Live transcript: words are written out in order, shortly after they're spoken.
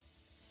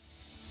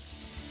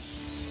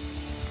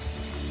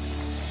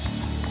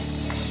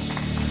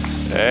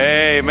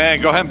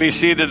Amen. Go ahead and be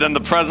seated in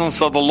the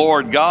presence of the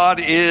Lord. God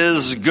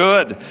is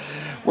good.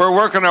 We're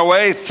working our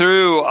way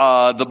through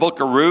the book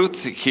of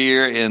Ruth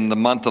here in the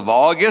month of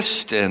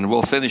August, and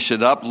we'll finish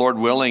it up, Lord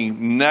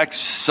willing, next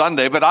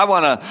Sunday. But I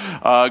want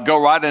to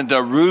go right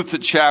into Ruth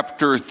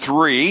chapter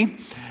 3,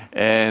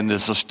 and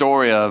it's a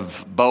story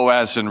of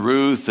Boaz and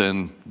Ruth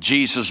and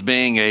Jesus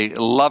being a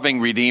loving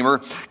redeemer,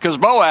 because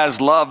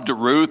Boaz loved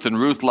Ruth and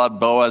Ruth loved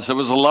Boaz. It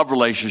was a love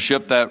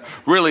relationship that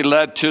really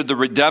led to the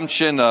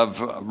redemption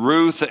of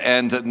Ruth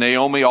and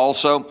Naomi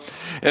also.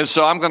 And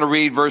so I'm going to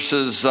read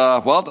verses,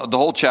 the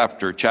whole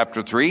chapter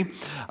 3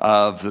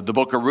 of the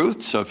book of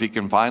Ruth. So if you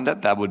can find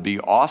that would be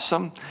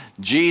awesome.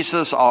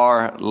 Jesus,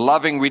 our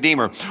loving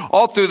redeemer.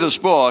 All through this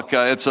book,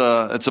 it's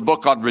a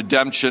book on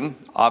redemption,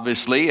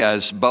 obviously,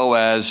 as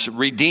Boaz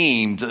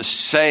redeemed,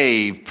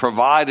 saved,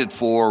 provided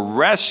for,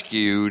 rescued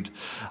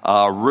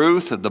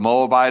Ruth, the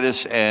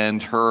Moabitess,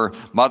 and her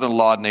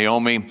mother-in-law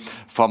Naomi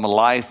from a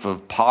life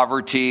of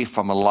poverty,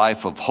 from a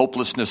life of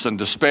hopelessness and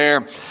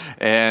despair.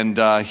 And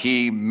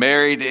he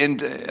married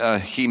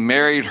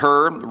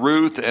her,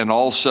 Ruth, and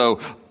also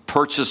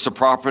purchased the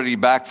property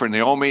back for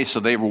Naomi, so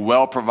they were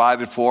well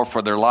provided for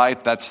their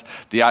life. That's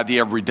the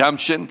idea of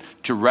redemption,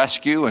 to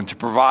rescue and to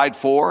provide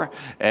for.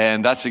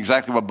 And that's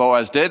exactly what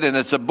Boaz did. And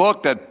it's a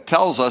book that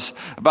tells us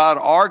about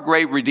our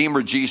great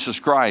Redeemer, Jesus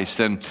Christ.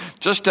 And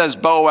just as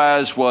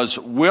Boaz was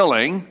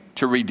willing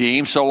to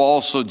redeem, so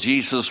also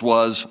Jesus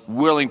was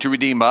willing to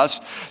redeem us.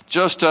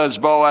 Just as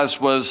Boaz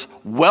was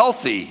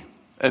wealthy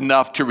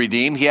enough to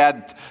redeem, he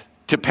had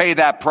to pay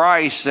that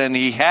price, and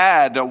he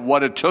had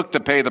what it took to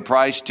pay the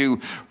price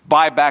to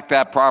buy back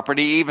that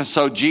property. Even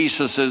so,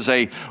 Jesus is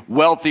a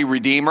wealthy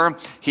redeemer.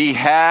 He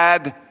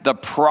had the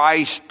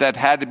price that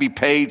had to be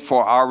paid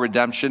for our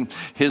redemption,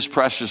 his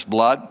precious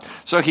blood.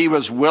 So he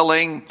was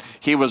willing,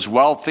 he was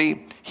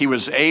wealthy, he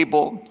was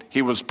able,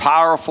 he was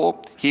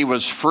powerful, he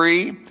was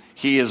free,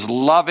 he is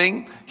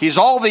loving. He's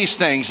all these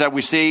things that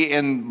we see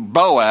in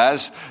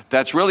Boaz.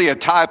 That's really a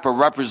type or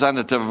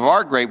representative of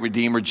our great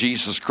Redeemer,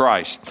 Jesus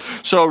Christ.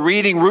 So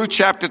reading Ruth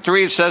chapter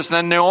 3, it says,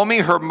 Then Naomi,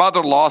 her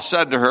mother-in-law,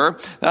 said to her,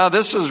 now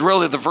this is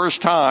really the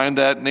first time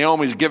that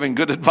Naomi's giving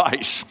good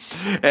advice.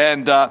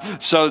 And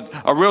so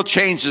a real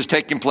change is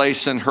taking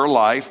place in her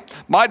life.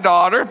 My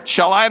daughter,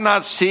 shall I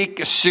not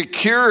seek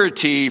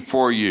security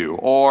for you?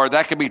 Or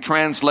that could be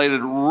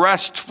translated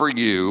rest for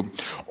you,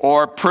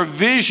 or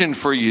provision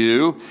for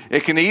you.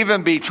 It can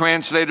even be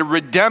translated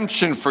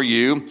redemption for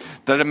you,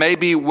 that it may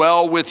be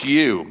well with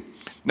you.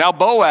 Now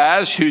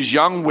Boaz, whose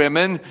young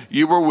women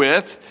you were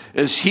with,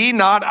 is he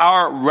not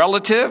our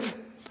relative,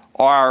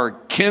 or our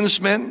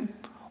kinsman,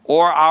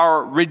 or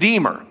our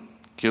redeemer?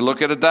 Can you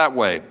look at it that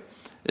way?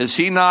 Is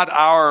he not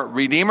our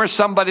redeemer?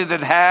 Somebody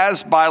that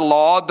has by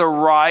law the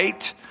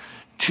right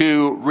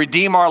to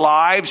redeem our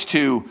lives,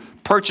 to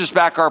purchase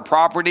back our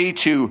property,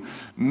 to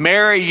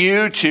marry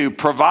you, to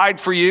provide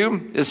for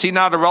you? Is he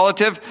not a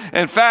relative?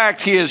 In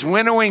fact, he is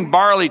winnowing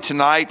barley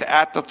tonight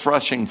at the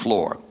threshing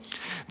floor.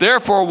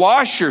 Therefore,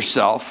 wash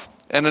yourself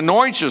and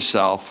anoint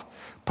yourself,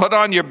 put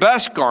on your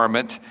best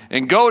garment,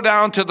 and go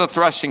down to the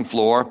threshing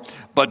floor.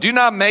 But do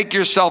not make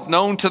yourself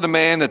known to the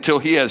man until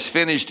he has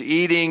finished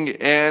eating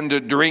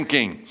and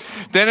drinking.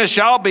 Then it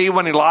shall be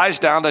when he lies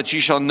down that you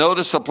shall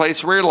notice the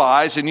place where he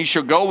lies, and you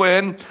shall go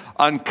in,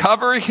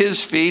 uncover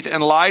his feet,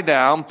 and lie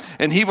down,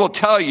 and he will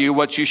tell you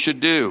what you should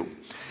do.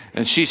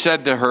 And she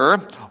said to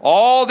her,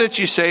 All that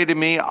you say to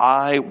me,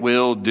 I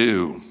will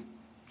do.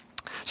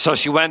 So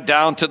she went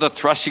down to the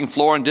threshing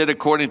floor and did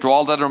according to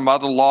all that her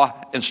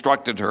mother-in-law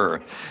instructed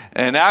her.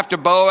 And after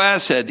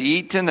Boaz had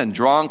eaten and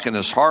drunk, and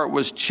his heart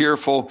was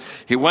cheerful,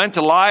 he went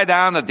to lie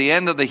down at the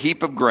end of the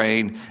heap of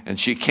grain, and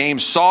she came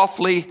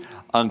softly,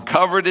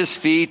 uncovered his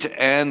feet,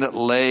 and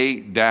lay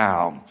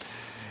down.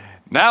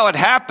 Now it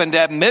happened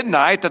at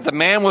midnight that the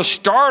man was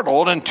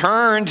startled and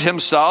turned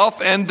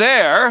himself, and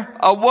there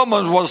a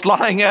woman was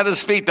lying at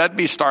his feet. That'd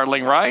be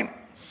startling, right?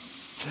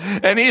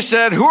 And he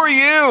said, Who are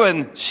you?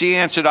 And she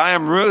answered, I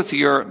am Ruth,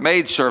 your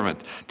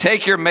maidservant.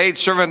 Take your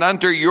maidservant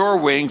under your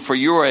wing, for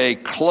you are a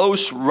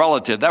close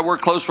relative. That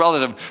word close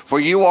relative, for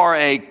you are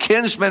a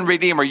kinsman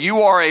redeemer.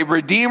 You are a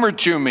redeemer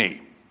to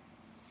me.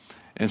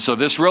 And so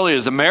this really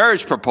is a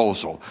marriage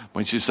proposal.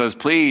 When she says,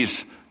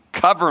 please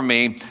cover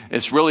me,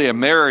 it's really a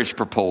marriage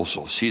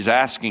proposal. She's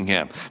asking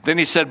him. Then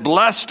he said,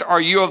 Blessed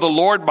are you of the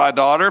Lord, my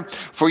daughter,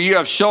 for you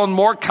have shown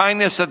more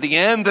kindness at the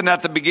end than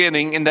at the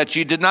beginning, in that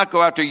you did not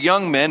go after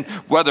young men,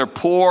 whether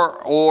poor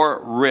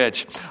or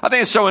rich. I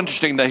think it's so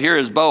interesting that here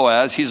is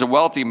Boaz. He's a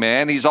wealthy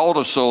man. He's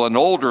also an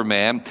older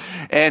man.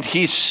 And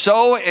he's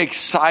so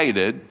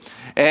excited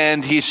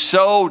and he's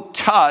so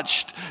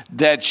touched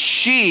that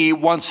she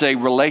wants a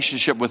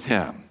relationship with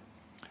him.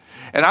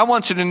 And I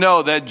want you to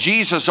know that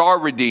Jesus, our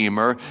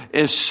Redeemer,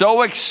 is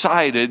so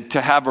excited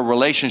to have a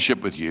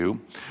relationship with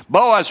you.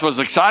 Boaz was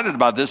excited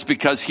about this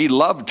because he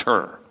loved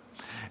her.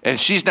 And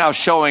she's now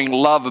showing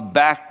love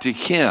back to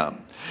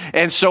him.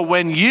 And so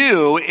when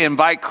you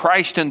invite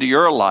Christ into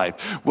your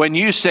life, when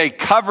you say,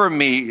 cover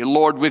me,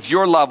 Lord, with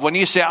your love, when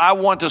you say, I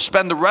want to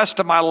spend the rest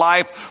of my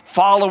life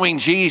following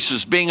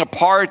Jesus, being a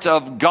part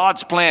of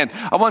God's plan,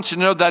 I want you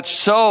to know that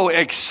so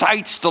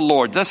excites the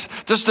Lord.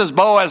 Just as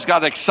Boaz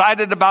got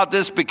excited about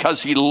this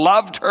because he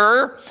loved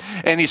her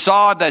and he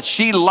saw that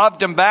she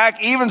loved him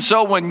back, even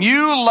so when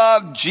you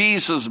love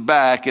Jesus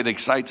back, it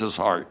excites his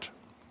heart.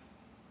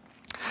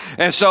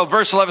 And so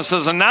verse 11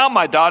 says, and now,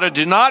 my daughter,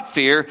 do not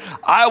fear.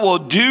 I will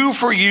do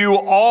for you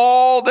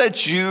all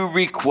that you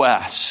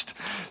request.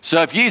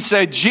 So if you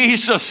say,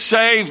 Jesus,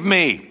 save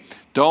me,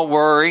 don't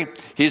worry.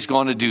 He's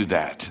going to do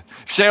that.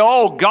 Say,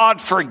 oh, God,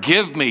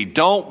 forgive me.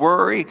 Don't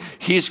worry.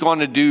 He's going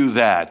to do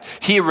that.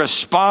 He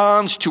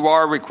responds to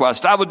our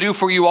request. I will do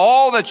for you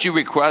all that you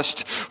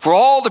request. For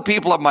all the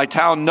people of my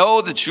town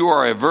know that you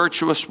are a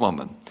virtuous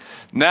woman.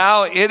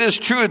 Now, it is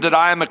true that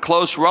I am a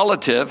close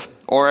relative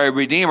or a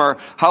redeemer.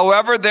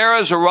 However, there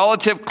is a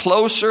relative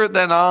closer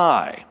than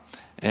I.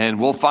 And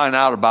we'll find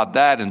out about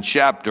that in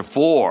chapter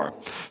 4.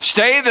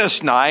 Stay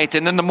this night,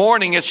 and in the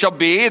morning it shall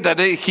be that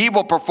if he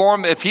will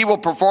perform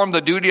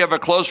the duty of a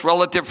close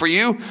relative for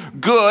you,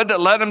 good,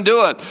 let him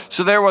do it.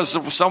 So there was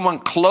someone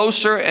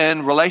closer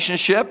in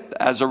relationship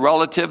as a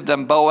relative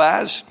than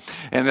Boaz.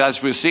 And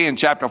as we see in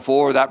chapter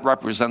 4, that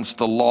represents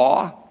the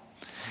law.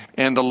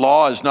 And the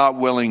law is not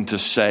willing to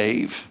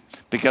save,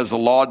 because the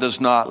law does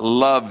not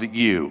love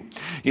you.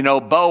 You know,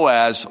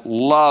 Boaz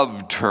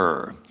loved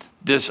her.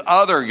 This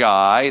other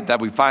guy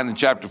that we find in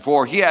chapter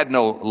 4, he had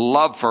no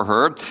love for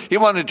her. He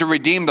wanted to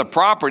redeem the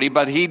property,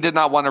 but he did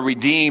not want to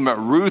redeem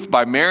Ruth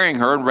by marrying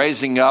her and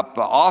raising up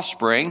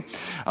offspring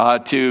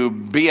to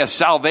be a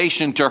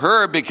salvation to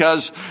her,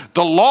 because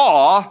the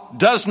law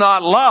does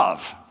not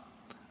love,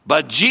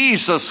 but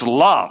Jesus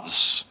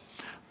loves.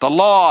 The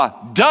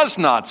law does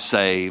not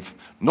save,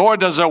 nor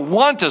does it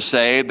want to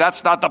save.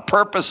 That's not the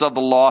purpose of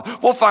the law.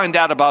 We'll find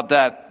out about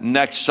that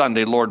next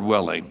Sunday, Lord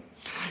willing.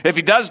 If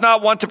he does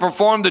not want to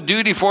perform the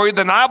duty for you,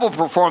 then I will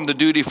perform the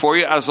duty for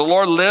you. As the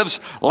Lord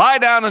lives, lie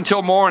down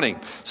until morning.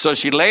 So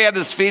she lay at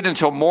his feet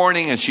until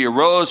morning, and she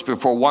arose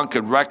before one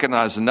could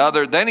recognize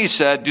another. Then he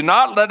said, do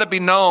not let it be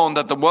known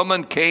that the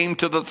woman came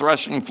to the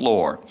threshing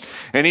floor.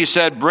 And he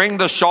said, bring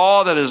the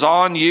shawl that is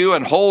on you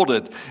and hold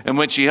it. And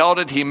when she held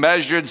it, he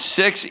measured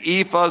 6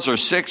 ephahs or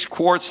 6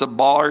 quarts of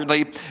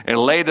barley and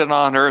laid it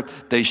on her.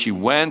 Then she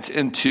went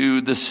into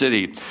the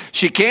city.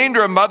 She came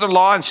to her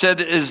mother-in-law and said,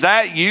 is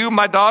that you,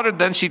 my daughter?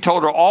 Then she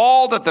told her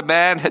all that the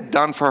man had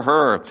done for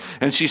her.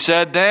 And she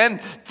said, then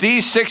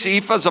these 6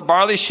 ephahs of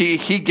barley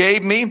he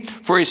gave me,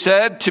 for he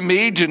said to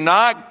me, do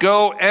not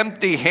go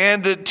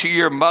empty-handed to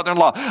your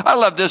mother-in-law. I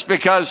love this,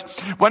 because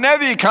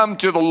whenever you come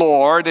to the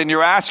Lord and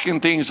you're asking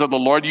things of the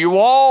Lord, you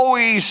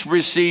always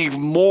receive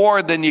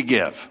more than you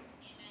give.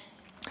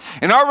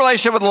 In our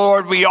relationship with the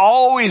Lord, we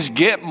always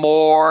get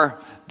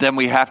more than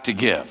we have to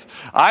give.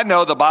 I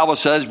know the Bible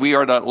says we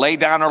are to lay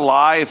down our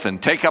life and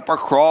take up our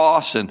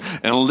cross and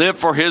live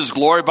for his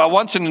glory. But I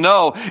want you to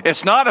know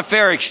it's not a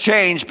fair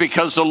exchange,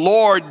 because the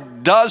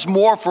Lord does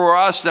more for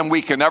us than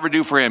we can ever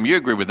do for him. You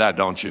agree with that,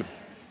 don't you?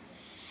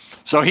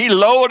 So he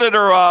loaded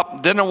her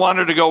up, didn't want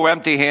her to go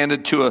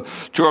empty-handed to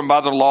her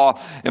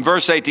mother-in-law. In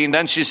verse 18,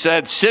 then she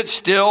said, sit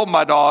still,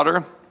 my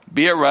daughter,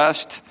 be at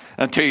rest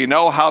until you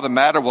know how the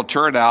matter will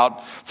turn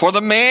out. For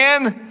the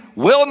man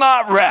will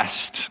not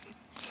rest.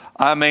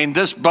 I mean,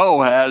 this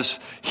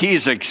Boaz,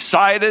 he's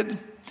excited,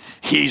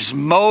 he's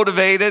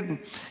motivated,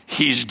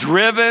 he's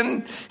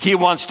driven, he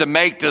wants to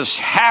make this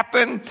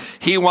happen,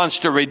 he wants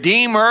to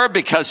redeem her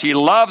because he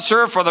loves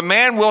her. For the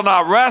man will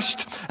not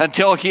rest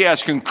until he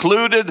has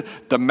concluded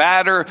the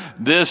matter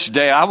this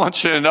day. I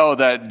want you to know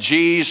that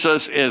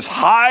Jesus is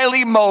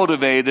highly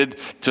motivated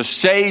to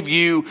save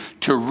you,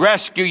 to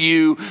rescue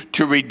you,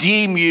 to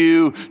redeem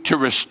you, to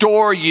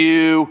restore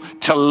you,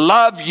 to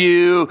love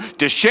you,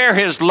 to share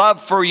his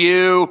love for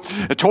you,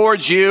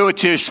 towards you,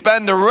 to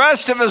spend the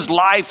rest of his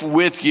life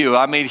with you.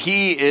 I mean,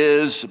 he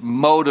is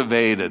motivated.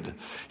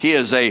 He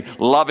is a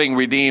loving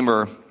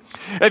redeemer.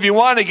 If you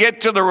want to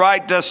get to the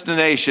right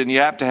destination, you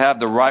have to have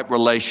the right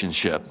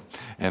relationship.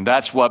 And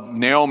that's what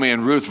Naomi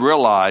and Ruth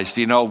realized.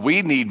 You know,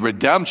 we need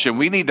redemption.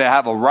 We need to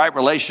have a right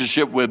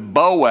relationship with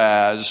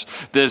Boaz,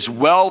 this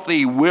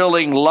wealthy,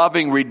 willing,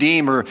 loving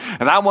redeemer.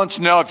 And I want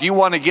to know, if you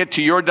want to get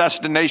to your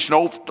destination,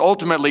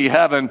 ultimately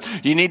heaven,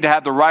 you need to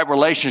have the right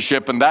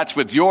relationship. And that's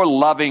with your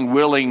loving,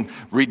 willing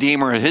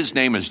redeemer. His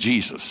name is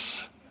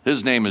Jesus.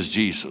 His name is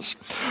Jesus.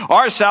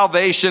 Our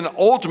salvation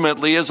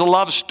ultimately is a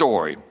love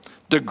story.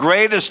 The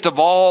greatest of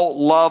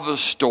all love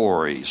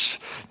stories.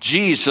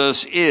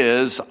 Jesus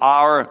is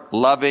our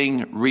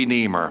loving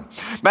Redeemer.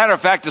 Matter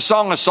of fact, the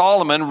Song of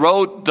Solomon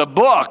wrote the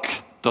book,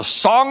 the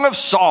Song of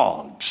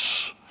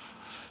Songs.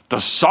 The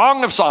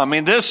Song of Songs. I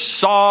mean, this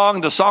song,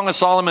 the Song of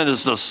Solomon,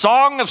 is the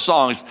Song of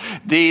Songs.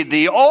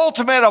 The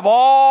ultimate of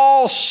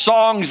all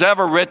songs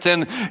ever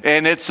written.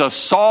 And it's a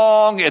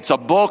song, it's a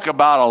book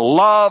about a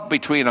love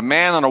between a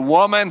man and a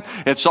woman.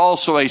 It's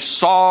also a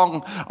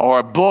song or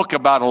a book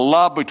about a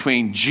love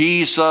between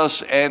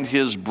Jesus and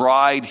his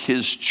bride,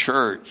 his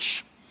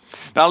church.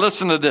 Now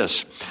listen to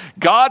this.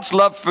 God's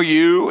love for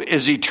you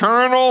is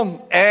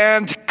eternal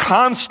and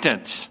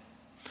constant.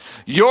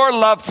 Your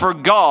love for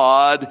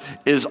God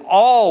is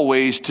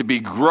always to be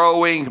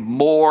growing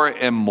more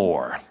and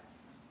more.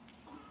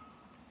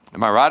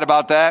 Am I right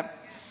about that?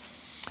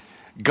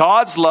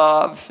 God's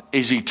love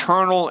is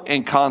eternal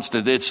and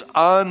constant. It's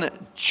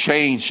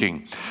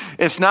unchanging.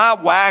 It's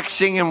not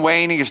waxing and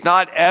waning. It's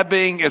not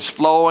ebbing. It's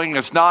flowing.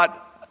 It's not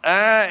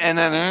and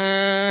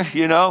then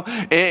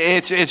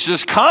It's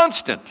just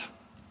constant.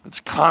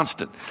 It's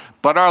constant.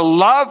 But our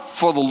love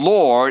for the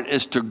Lord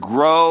is to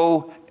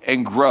grow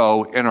and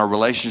grow in our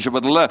relationship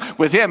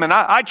with Him. And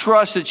I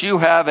trust that you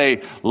have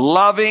a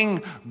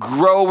loving,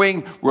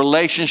 growing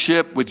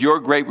relationship with your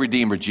great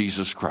Redeemer,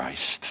 Jesus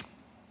Christ.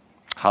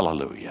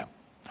 Hallelujah.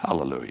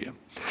 Hallelujah.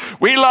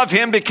 We love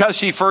Him because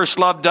He first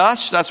loved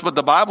us. That's what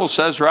the Bible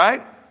says,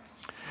 right?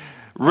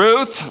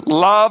 Ruth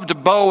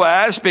loved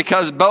Boaz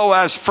because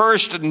Boaz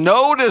first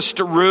noticed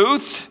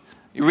Ruth.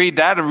 You read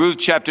that in Ruth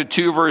chapter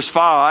 2, verse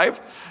 5.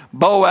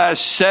 Boaz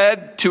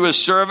said to his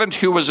servant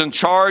who was in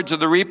charge of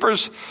the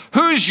reapers,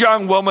 "Whose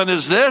young woman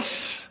is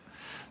this?"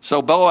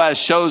 So Boaz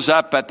shows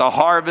up at the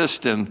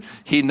harvest and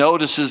he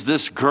notices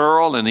this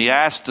girl and he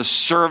asks the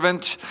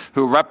servant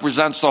who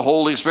represents the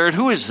Holy Spirit,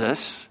 "Who is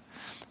this?"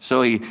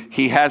 So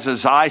he has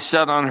his eye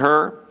set on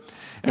her.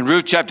 In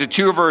Ruth chapter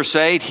 2, verse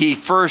 8, he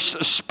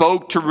first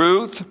spoke to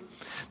Ruth.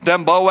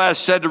 Then Boaz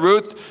said to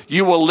Ruth,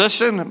 "You will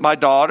listen, my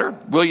daughter,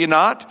 will you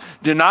not?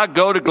 Do not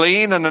go to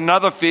glean in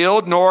another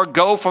field, nor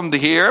go from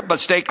here, but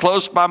stay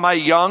close by my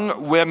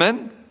young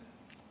women."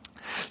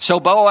 So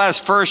Boaz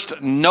first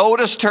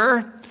noticed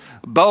her.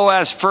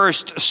 Boaz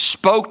first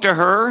spoke to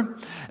her.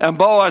 And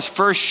Boaz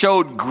first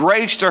showed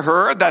grace to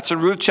her. That's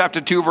in Ruth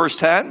chapter 2, verse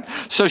 10.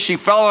 So she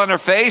fell on her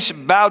face,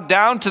 bowed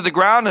down to the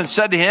ground, and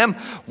said to him,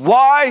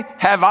 "Why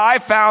have I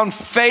found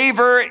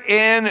favor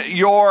in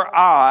your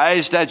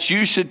eyes that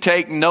you should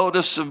take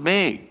notice of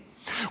me?"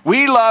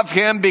 We love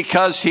Him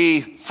because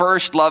He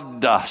first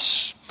loved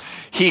us.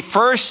 He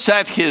first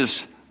set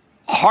His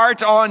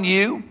heart on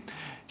you.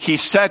 He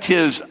set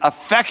His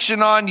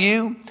affection on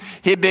you.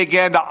 He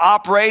began to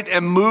operate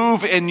and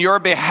move in your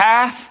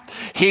behalf.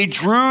 He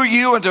drew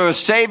you into a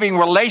saving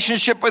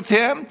relationship with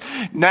Him.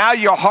 Now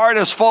your heart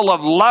is full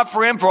of love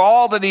for Him, for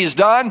all that He's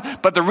done.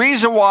 But the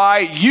reason why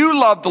you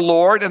love the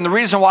Lord and the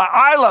reason why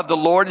I love the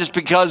Lord is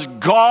because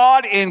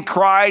God in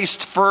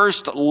Christ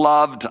first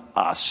loved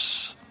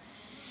us.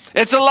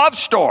 It's a love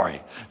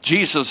story.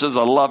 Jesus is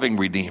a loving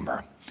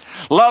Redeemer.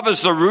 Love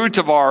is the root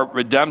of our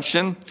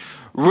redemption.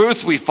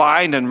 Ruth, we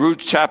find in Ruth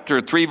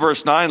chapter 3,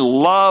 verse 9,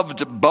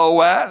 loved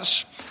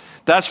Boaz.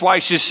 That's why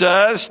she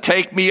says,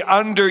 "Take me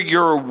under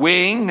your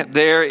wing,"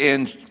 there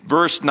in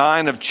verse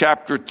 9 of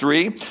chapter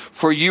 3,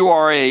 "for you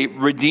are a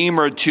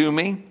redeemer to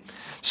me."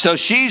 So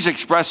she's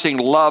expressing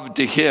love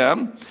to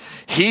him.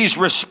 He's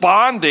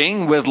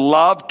responding with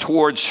love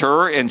towards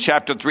her in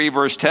chapter 3,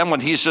 verse 10, when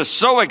he's just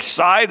so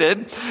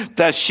excited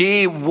that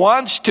she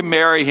wants to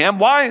marry him.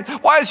 Why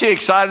is he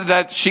excited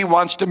that she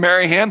wants to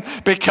marry him?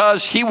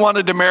 Because he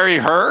wanted to marry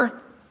her?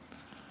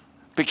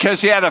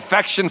 Because he had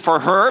affection for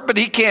her, but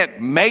he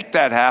can't make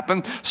that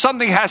happen.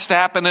 Something has to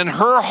happen in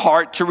her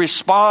heart to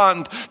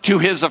respond to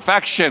his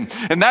affection.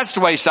 And that's the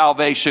way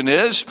salvation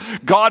is.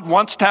 God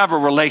wants to have a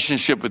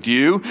relationship with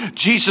you.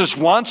 Jesus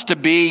wants to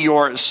be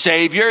your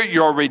Savior,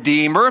 your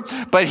Redeemer,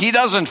 but He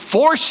doesn't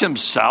force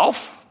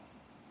Himself.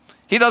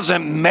 He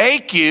doesn't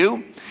make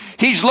you.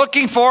 He's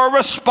looking for a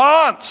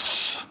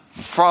response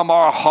from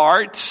our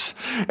hearts.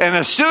 And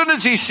as soon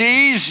as He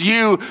sees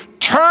you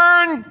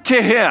turn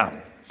to Him,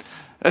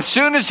 as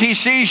soon as He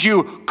sees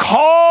you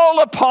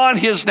call upon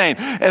His name,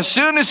 as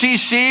soon as He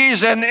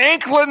sees an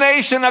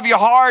inclination of your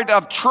heart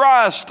of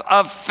trust,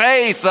 of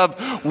faith,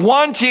 of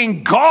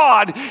wanting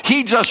God,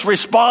 He just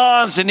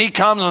responds and He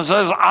comes and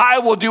says, "I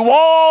will do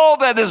all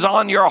that is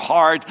on your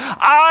heart.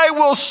 I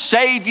will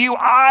save you.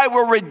 I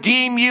will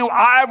redeem you.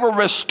 I will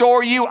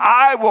restore you.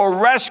 I will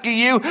rescue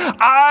you.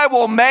 I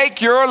will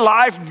make your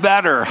life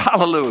better."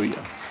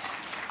 Hallelujah.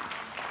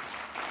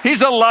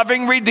 He's a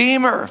loving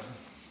Redeemer.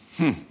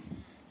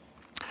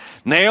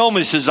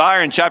 Naomi's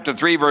desire in chapter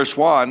 3, verse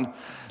 1,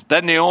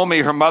 then Naomi,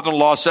 her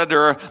mother-in-law, said to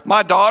her,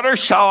 "My daughter,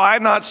 shall I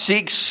not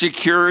seek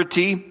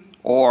security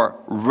or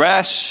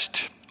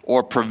rest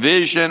or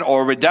provision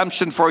or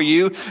redemption for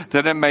you,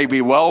 that it may be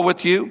well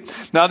with you?"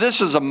 Now, this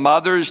is a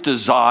mother's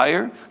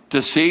desire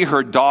to see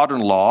her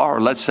daughter-in-law,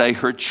 or let's say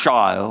her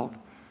child,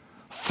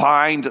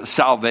 find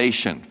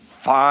salvation,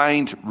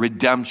 find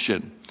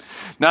redemption.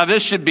 Now,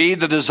 this should be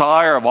the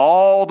desire of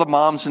all the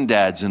moms and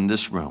dads in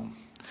this room,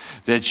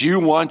 that you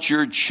want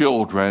your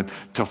children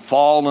to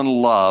fall in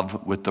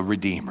love with the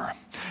Redeemer,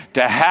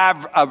 to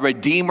have a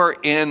Redeemer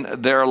in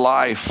their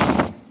life.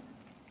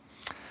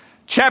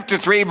 Chapter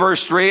 3,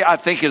 verse 3, I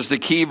think is the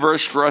key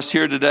verse for us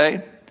here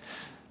today.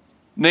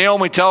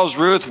 Naomi tells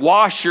Ruth,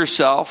 "Wash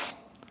yourself,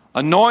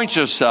 anoint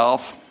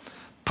yourself,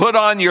 put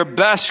on your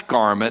best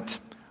garment,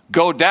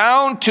 go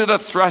down to the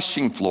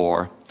threshing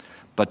floor,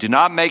 but do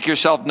not make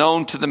yourself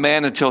known to the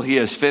man until he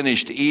has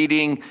finished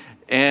eating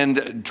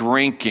and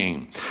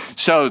drinking.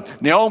 So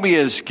Naomi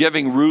is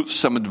giving Ruth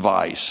some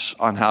advice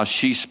on how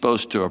she's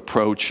supposed to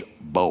approach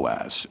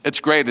Boaz. It's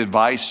great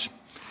advice.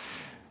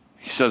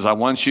 He says, I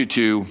want you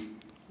to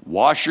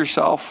wash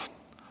yourself,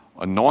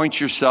 anoint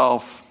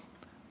yourself,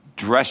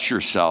 dress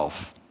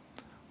yourself,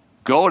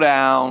 go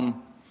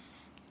down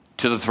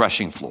to the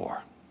threshing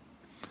floor.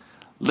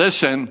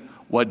 Listen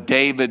what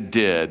David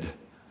did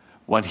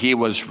when he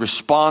was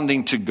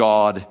responding to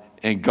God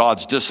and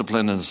God's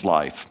discipline in his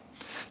life.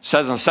 It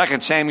says in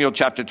 2 Samuel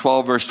chapter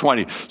 12, verse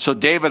 20, so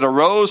David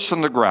arose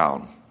from the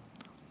ground,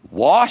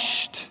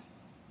 washed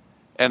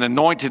and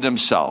anointed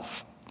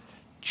himself,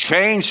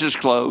 changed his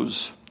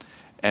clothes,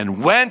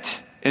 and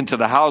went into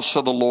the house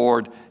of the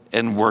Lord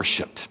and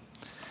worshiped.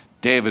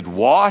 David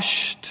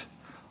washed,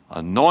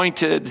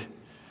 anointed,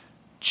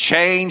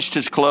 changed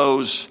his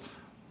clothes,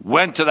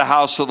 went to the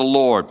house of the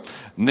Lord.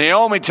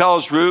 Naomi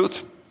tells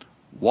Ruth,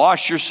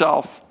 wash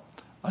yourself,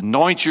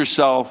 anoint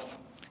yourself,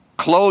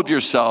 clothe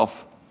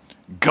yourself,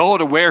 go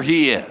to where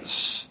he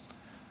is.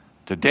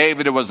 To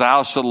David, it was the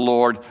house of the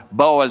Lord.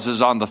 Boaz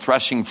is on the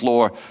threshing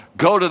floor.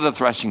 Go to the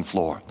threshing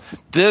floor.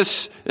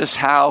 This is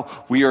how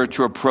we are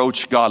to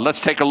approach God.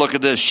 Let's take a look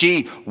at this.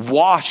 She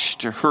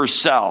washed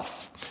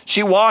herself.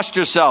 She washed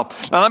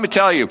herself. Now, let me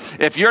tell you,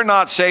 if you're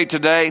not saved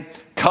today,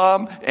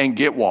 come and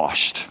get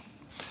washed.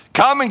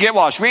 Come and get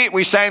washed.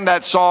 We sang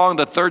that song,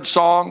 the third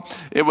song.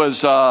 It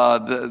was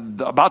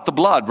about the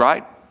blood,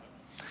 right?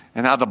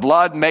 And how the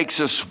blood makes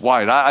us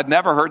white. I'd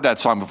never heard that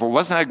song before.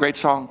 Wasn't that a great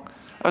song?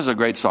 That was a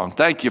great song.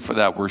 Thank you for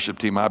that, worship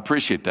team. I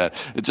appreciate that.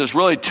 It just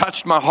really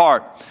touched my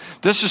heart.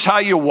 This is how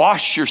you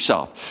wash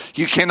yourself.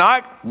 You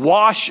cannot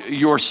wash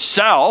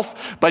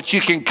yourself, but you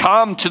can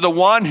come to the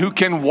one who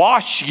can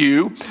wash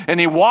you, and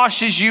he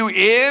washes you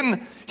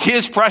in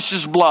his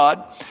precious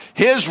blood.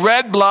 His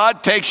red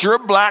blood takes your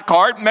black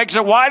heart and makes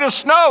it white as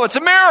snow. It's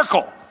a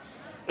miracle.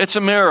 It's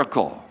a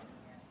miracle.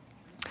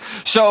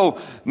 So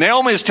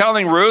Naomi is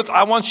telling Ruth,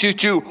 I want you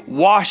to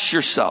wash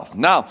yourself.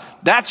 Now,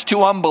 that's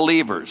to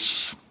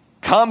unbelievers.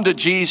 Come to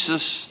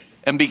Jesus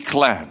and be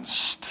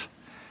cleansed.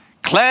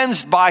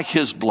 Cleansed by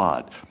his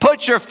blood.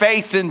 Put your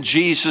faith in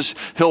Jesus.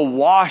 He'll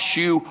wash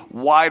you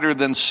whiter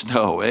than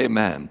snow.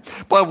 Amen.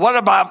 But what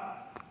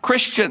about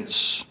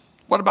Christians?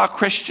 What about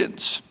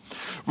Christians?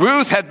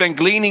 Ruth had been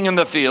gleaning in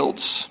the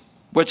fields,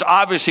 which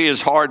obviously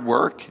is hard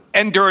work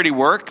and dirty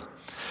work.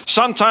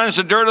 Sometimes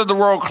the dirt of the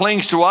world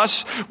clings to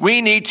us.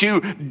 We need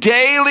to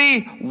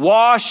daily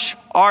wash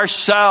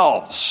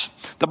ourselves.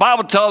 The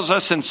Bible tells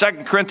us in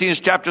 2 Corinthians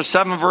chapter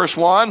 7, verse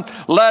 1,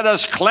 let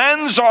us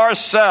cleanse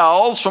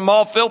ourselves from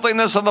all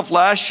filthiness of the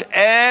flesh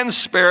and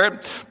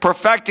spirit,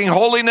 perfecting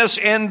holiness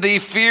in the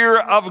fear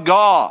of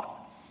God.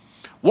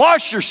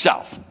 Wash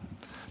yourself.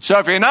 So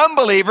if you're an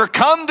unbeliever,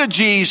 come to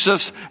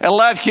Jesus and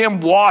let him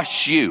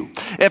wash you.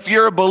 If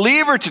you're a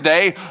believer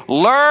today,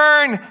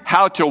 learn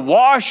how to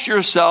wash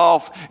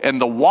yourself in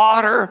the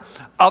water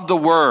of the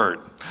Word.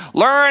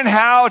 Learn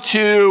how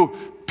to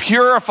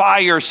purify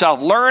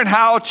yourself. Learn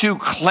how to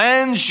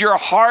cleanse your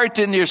heart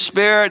and your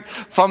spirit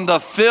from the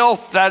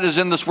filth that is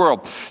in this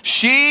world.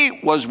 She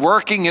was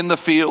working in the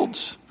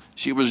fields.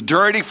 She was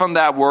dirty from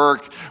that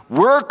work.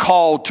 We're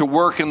called to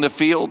work in the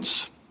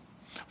fields.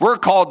 We're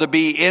called to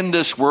be in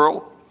this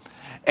world.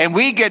 And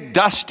we get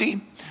dusty.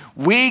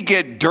 We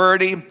get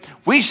dirty.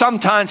 We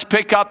sometimes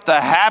pick up the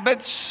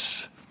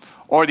habits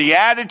or the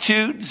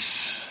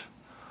attitudes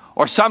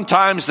or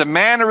sometimes the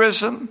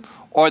mannerism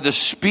or the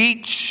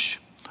speech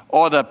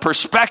or the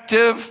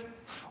perspective,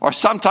 or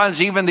sometimes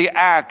even the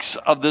acts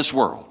of this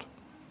world.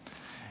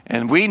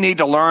 And we need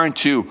to learn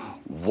to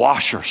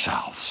wash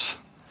ourselves.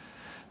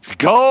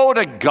 Go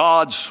to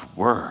God's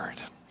Word.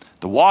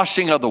 The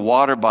washing of the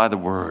water by the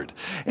Word.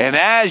 And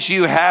as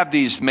you have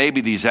maybe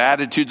these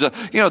attitudes,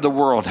 the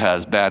world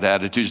has bad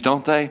attitudes,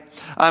 don't they?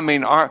 I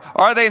mean,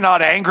 are they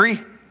not angry?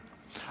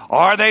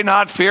 Are they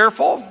not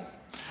fearful?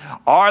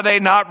 Are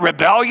they not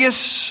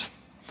rebellious?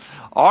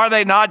 Are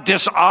they not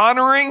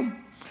dishonoring?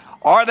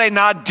 Are they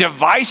not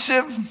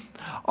divisive?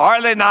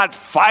 Are they not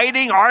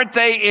fighting? Aren't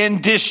they in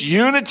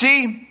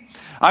disunity?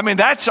 I mean,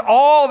 that's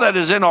all that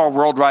is in our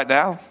world right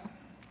now.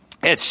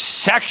 It's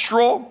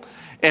sexual.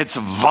 It's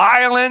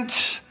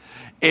violent.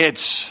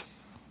 It's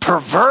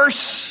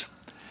perverse.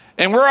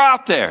 And we're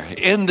out there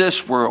in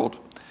this world.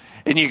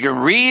 And you can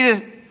read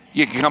it.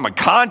 You can come in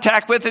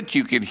contact with it.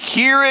 You can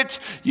hear it.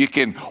 You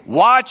can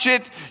watch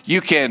it. You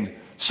can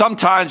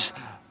sometimes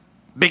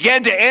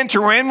begin to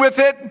enter in with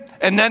it,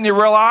 and then you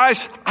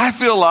realize, I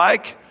feel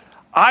like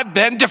I've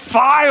been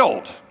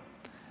defiled.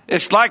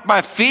 It's like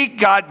my feet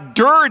got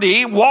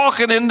dirty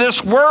walking in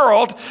this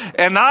world,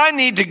 and I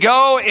need to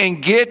go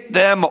and get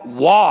them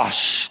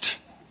washed.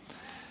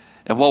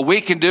 And what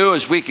we can do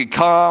is we can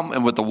come,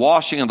 and with the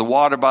washing of the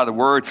water by the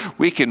Word,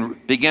 we can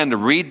begin to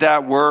read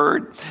that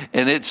Word,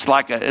 and it's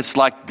like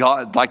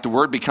God, like the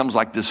Word becomes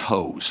like this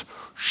hose.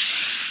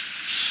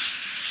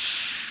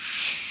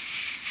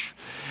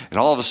 And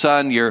all of a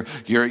sudden, you're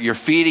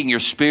feeding your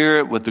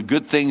spirit with the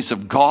good things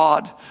of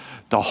God.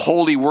 the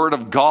holy word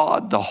of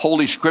God, the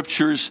holy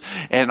scriptures,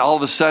 and all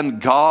of a sudden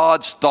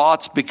God's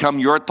thoughts become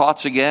your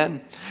thoughts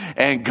again.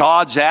 And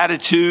God's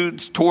attitude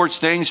towards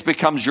things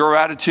becomes your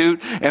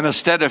attitude. And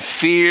instead of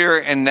fear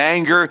and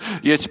anger,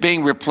 it's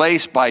being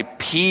replaced by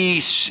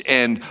peace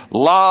and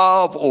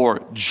love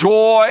or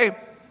joy.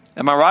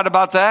 Am I right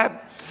about that?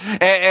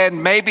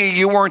 And maybe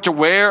you weren't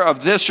aware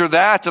of this or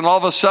that, and all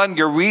of a sudden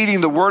you're reading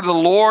the word of the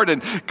Lord,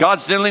 and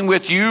God's dealing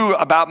with you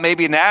about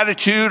maybe an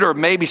attitude or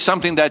maybe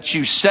something that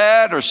you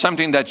said or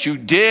something that you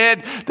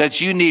did that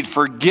you need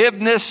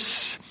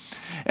forgiveness.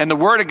 And the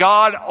word of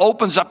God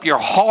opens up your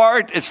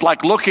heart. It's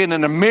like looking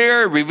in a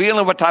mirror,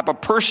 revealing what type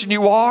of person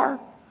you are.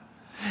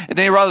 And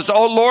then you realize,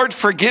 oh Lord,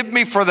 forgive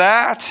me for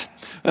that.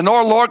 And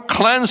oh Lord,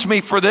 cleanse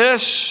me for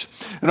this.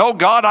 And oh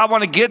God, I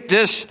want to get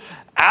this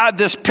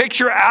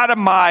picture out of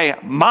my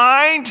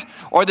mind,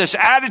 or this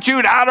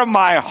attitude out of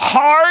my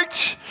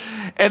heart.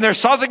 And there's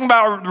something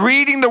about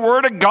reading the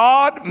Word of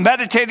God,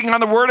 meditating on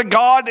the Word of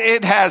God.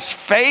 It has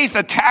faith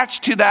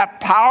attached to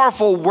that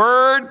powerful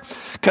Word,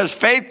 because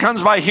faith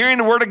comes by hearing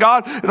the Word of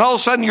God. And all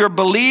of a sudden you're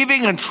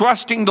believing and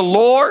trusting the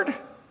Lord.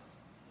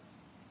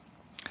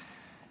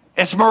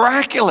 It's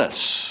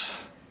miraculous.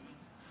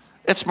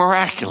 It's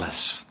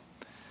miraculous.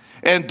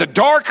 And the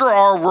darker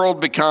our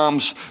world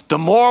becomes, the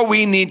more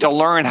we need to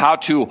learn how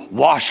to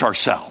wash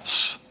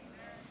ourselves.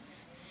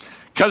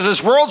 Because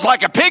this world's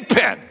like a pig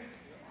pen.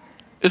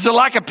 Is it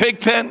like a pig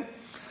pen?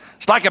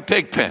 It's like a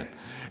pig pen.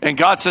 And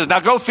God says,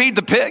 now go feed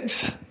the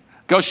pigs.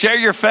 Go share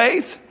your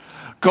faith.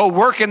 Go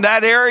work in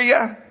that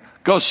area.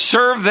 Go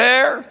serve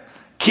there.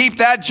 Keep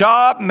that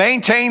job,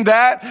 maintain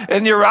that,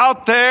 and you're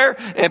out there,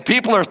 and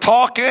people are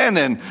talking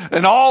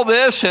and all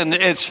this, and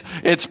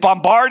it's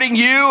bombarding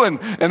you,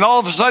 and all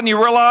of a sudden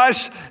you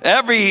realize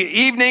every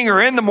evening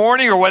or in the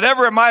morning or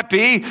whatever it might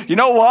be, you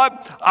know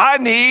what? I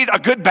need a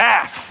good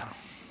bath.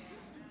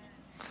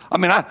 I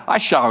mean, I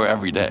shower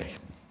every day,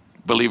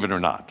 believe it or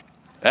not.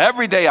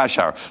 Every day I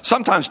shower,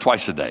 sometimes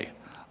twice a day.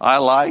 I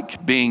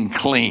like being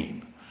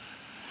clean.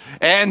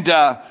 And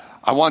I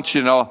want you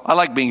to know, I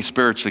like being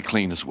spiritually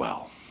clean as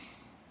well.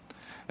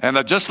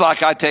 And just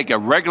like I take a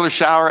regular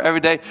shower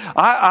every day,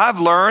 I've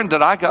learned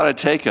that I got to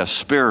take a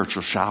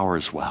spiritual shower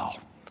as well.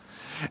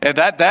 And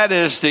that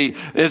is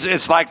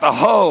it's like the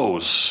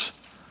hose,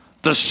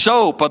 the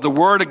soap of the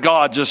Word of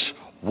God just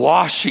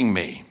washing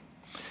me,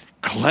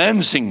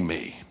 cleansing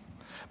me,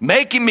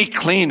 making me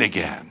clean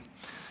again.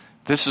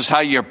 This is how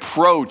you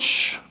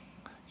approach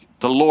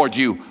the Lord.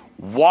 You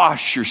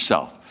wash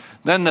yourself.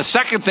 Then the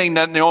second thing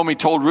that Naomi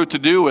told Ruth to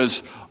do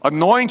is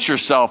anoint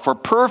yourself or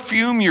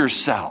perfume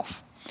yourself.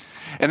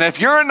 And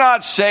if you're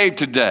not saved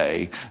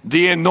today,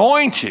 the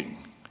anointing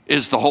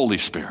is the Holy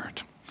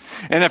Spirit.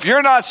 And if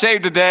you're not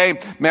saved today,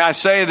 may I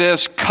say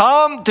this,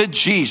 come to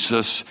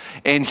Jesus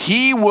and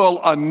He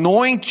will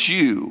anoint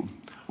you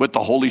with the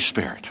Holy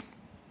Spirit.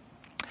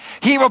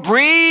 He will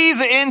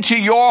breathe into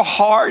your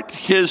heart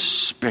His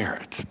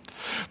Spirit.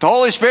 The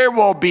Holy Spirit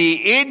will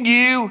be in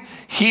you,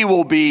 He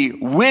will be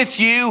with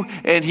you,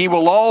 and He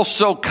will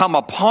also come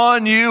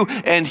upon you,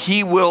 and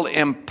He will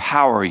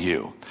empower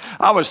you.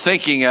 I was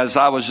thinking as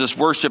I was just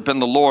worshiping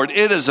the Lord,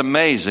 it is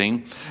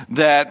amazing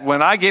that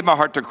when I gave my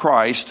heart to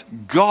Christ,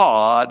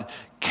 God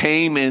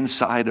came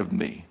inside of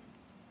me.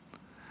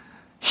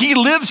 He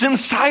lives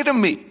inside of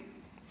me.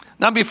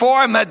 Now, before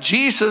I met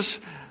Jesus,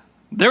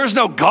 there was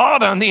no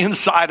God on the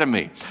inside of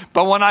me.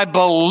 But when I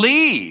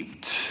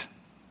believed,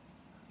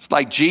 it's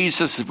like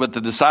Jesus with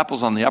the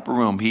disciples on the upper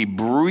room, He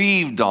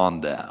breathed on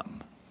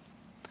them.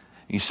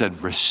 He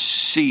said,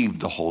 receive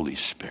the Holy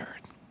Spirit.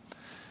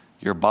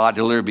 Your body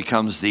literally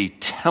becomes the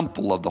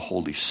temple of the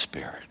Holy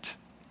Spirit.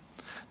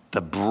 The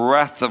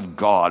breath of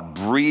God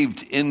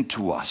breathed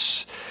into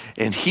us.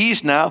 And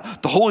He's now,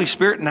 the Holy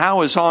Spirit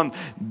now is on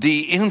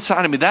the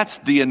inside of me. That's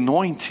the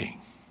anointing.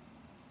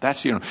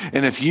 That's the anointing.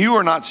 And if you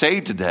are not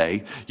saved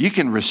today, you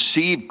can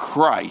receive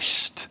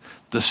Christ,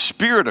 the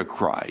Spirit of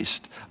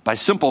Christ, by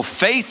simple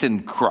faith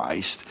in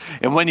Christ.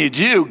 And when you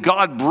do,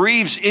 God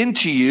breathes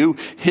into you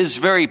His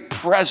very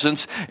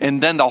presence,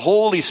 and then the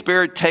Holy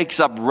Spirit takes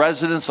up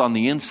residence on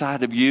the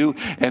inside of you,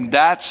 and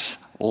that's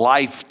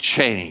life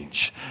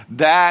change.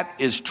 That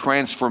is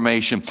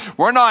transformation.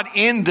 We're not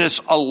in this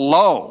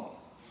alone.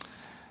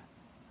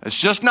 It's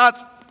just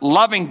not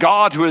loving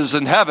God who is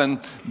in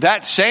heaven.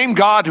 That same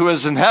God who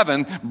is in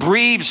heaven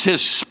breathes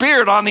His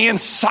Spirit on the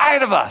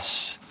inside of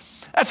us.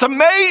 That's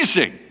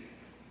amazing.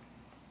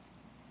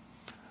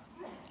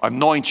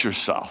 Anoint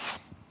yourself.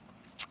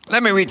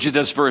 Let me read you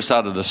this verse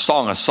out of the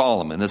Song of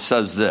Solomon. It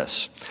says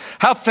this,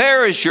 how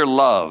fair is your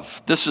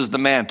love. This is the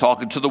man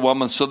talking to the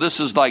woman. So this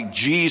is like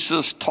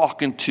Jesus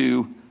talking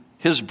to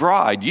His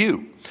bride,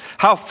 you.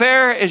 How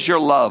fair is your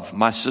love,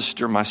 my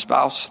sister, my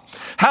spouse.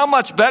 How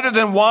much better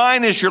than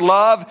wine is your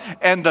love,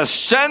 and the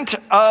scent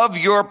of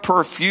your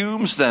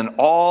perfumes than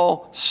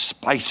all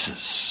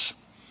spices.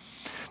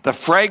 The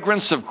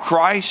fragrance of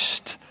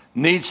Christ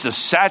needs to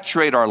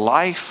saturate our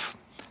life.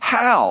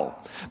 How?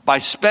 by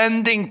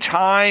spending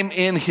time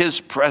in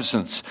his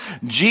presence.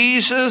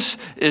 Jesus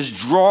is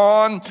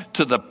drawn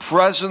to the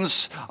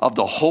presence of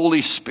the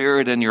Holy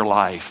Spirit in your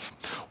life.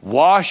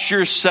 Wash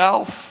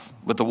yourself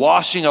with the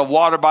washing of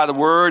water by the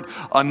word.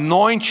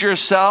 Anoint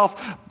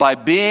yourself by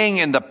being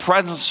in the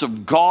presence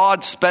of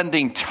God,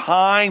 spending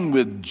time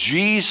with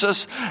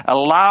Jesus,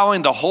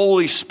 allowing the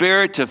Holy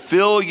Spirit to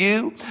fill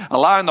you,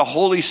 allowing the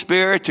Holy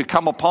Spirit to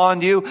come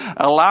upon you,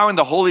 allowing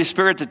the Holy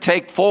Spirit to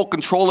take full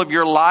control of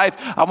your life.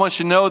 I want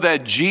you to know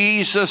that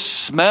Jesus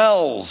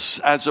smells,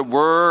 as it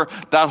were,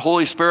 that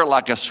Holy Spirit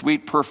like a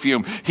sweet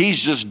perfume. He's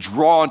just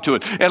drawn to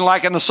it. And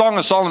like in the Song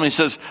of Solomon, he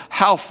says,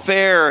 how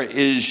fair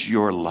is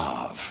your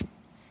love?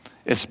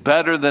 It's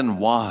better than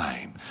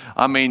wine.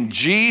 I mean,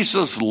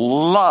 Jesus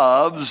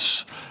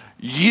loves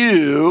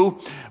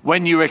you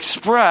when you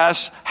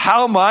express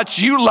how much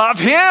you love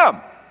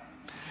him.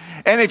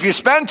 And if you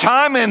spend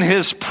time in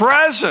his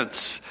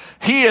presence,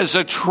 he is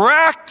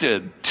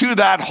attracted to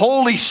that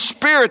Holy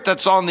Spirit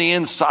that's on the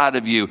inside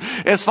of you.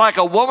 It's like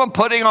a woman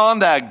putting on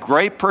that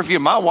great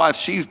perfume. My wife,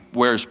 she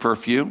wears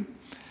perfume.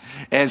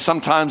 And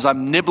sometimes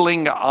I'm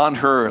nibbling on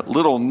her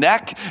little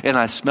neck and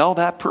I smell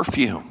that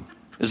perfume.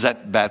 Is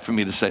that bad for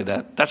me to say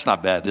that? That's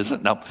not bad, is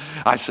it? No.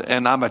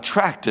 And I'm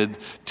attracted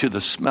to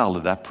the smell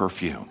of that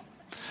perfume.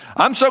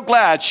 I'm so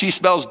glad she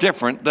smells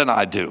different than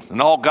I do.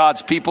 And all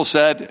God's people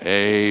said,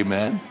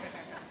 amen.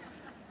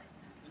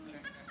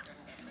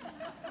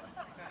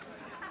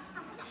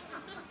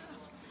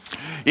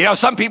 You know,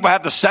 some people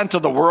have the scent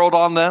of the world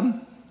on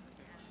them.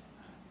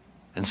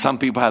 And some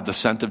people have the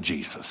scent of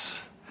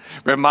Jesus.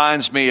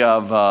 Reminds me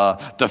of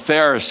the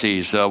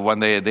Pharisees when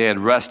they had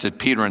arrested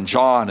Peter and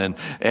John,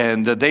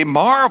 and they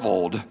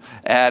marveled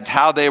at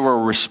how they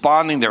were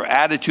responding, their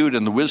attitude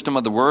and the wisdom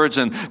of the words,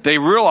 and they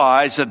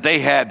realized that they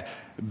had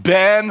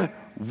been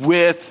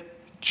with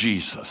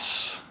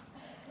Jesus.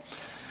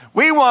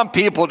 We want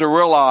people to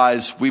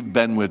realize we've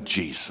been with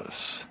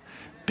Jesus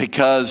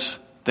because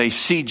they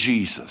see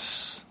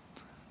Jesus.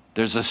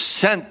 There's a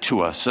scent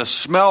to us, a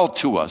smell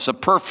to us, a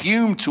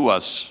perfume to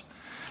us.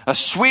 A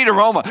sweet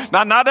aroma.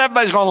 Now, not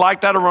everybody's going to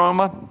like that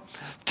aroma.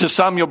 To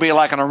some, you'll be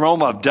like an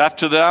aroma of death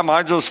to them.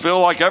 I just feel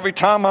like every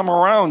time I'm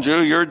around you,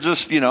 you're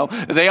just,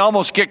 they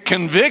almost get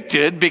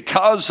convicted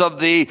because of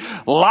the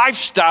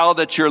lifestyle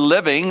that you're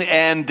living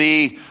and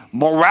the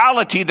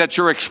morality that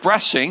you're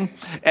expressing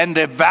and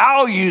the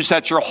values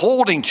that you're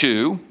holding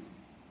to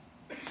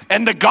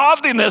and the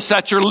godliness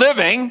that you're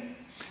living.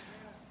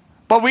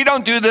 But we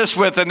don't do this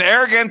with an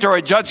arrogant or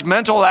a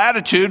judgmental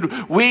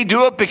attitude. We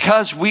do it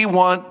because we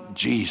want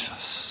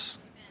Jesus.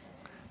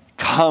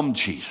 Come,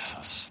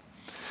 Jesus.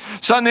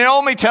 So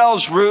Naomi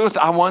tells Ruth,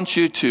 I want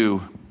you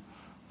to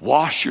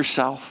wash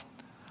yourself.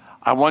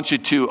 I want you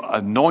to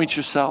anoint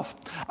yourself.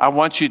 I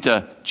want you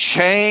to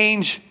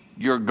change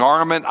your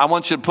garment. I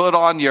want you to put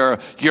on your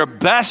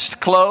best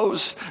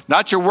clothes,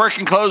 not your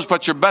working clothes,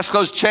 but your best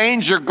clothes.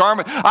 Change your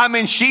garment. I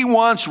mean, she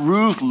wants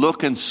Ruth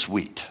looking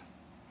sweet,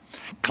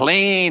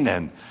 clean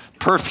and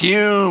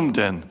perfumed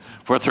and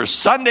with her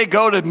Sunday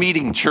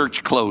go-to-meeting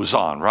church clothes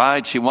on,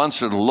 right? She wants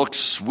her to look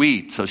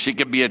sweet so she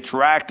can be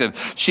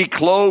attractive. She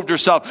clothed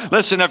herself.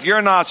 Listen, if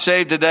you're not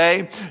saved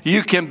today,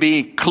 you can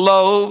be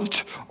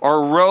clothed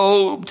or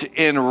robed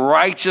in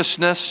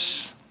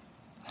righteousness.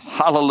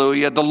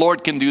 Hallelujah. The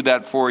Lord can do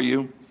that for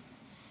you.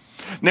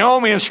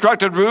 Naomi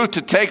instructed Ruth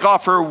to take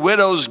off her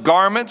widow's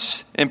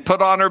garments and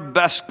put on her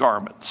best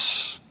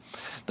garments.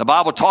 The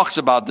Bible talks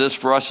about this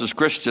for us as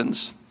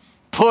Christians.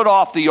 Put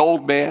off the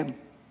old man.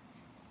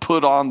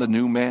 Put on the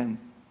new man.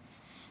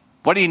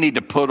 What do you need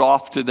to put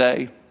off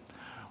today?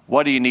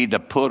 What do you need to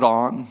put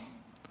on?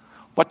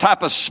 What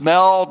type of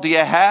smell do you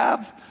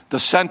have? The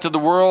scent of the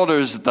world, or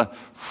is it the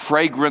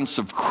fragrance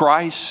of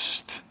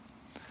Christ?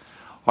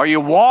 Are you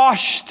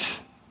washed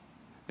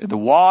in the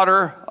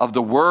water of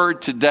the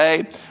word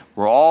today,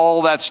 where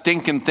all that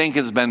stinking thing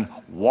has been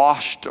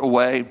washed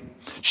away?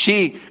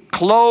 She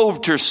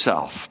clothed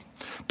herself.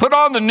 Put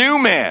on the new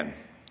man.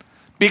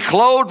 Be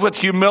clothed with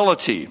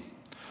humility.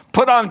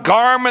 Put on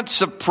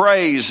garments of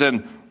praise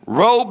and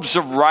robes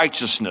of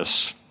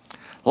righteousness.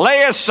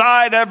 Lay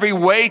aside every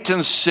weight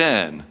and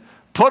sin.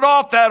 Put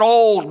off that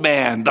old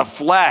man, the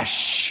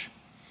flesh.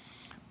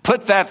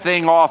 Put that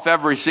thing off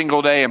every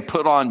single day and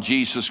put on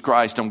Jesus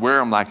Christ and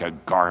wear him like a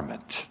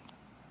garment.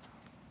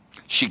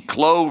 She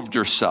clothed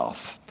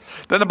herself.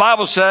 Then the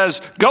Bible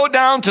says, go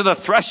down to the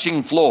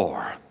threshing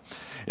floor.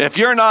 If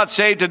you're not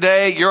saved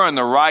today, you're in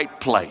the right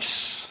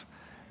place.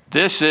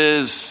 This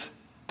is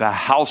the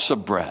house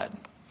of bread.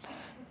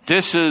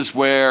 This is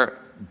where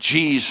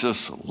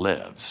Jesus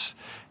lives.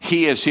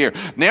 He is here.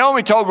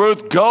 Naomi told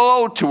Ruth,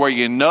 go to where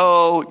you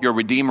know your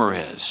Redeemer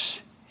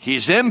is.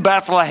 He's in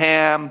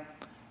Bethlehem,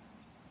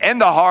 in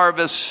the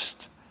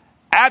harvest,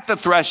 at the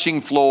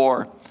threshing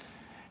floor.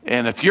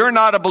 And if you're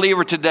not a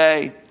believer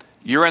today,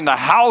 you're in the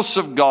house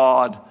of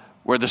God,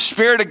 where the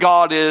Spirit of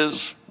God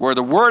is, where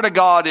the Word of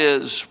God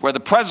is, where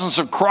the presence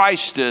of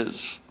Christ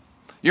is.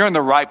 You're in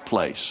the right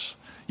place.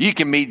 You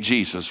can meet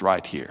Jesus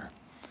right here.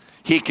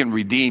 He can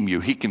redeem you.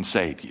 He can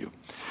save you.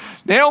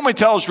 Naomi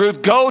tells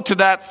Ruth, go to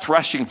that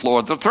threshing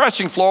floor. The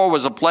threshing floor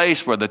was a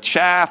place where the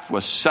chaff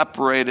was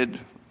separated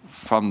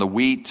from the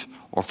wheat,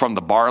 or from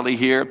the barley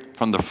here,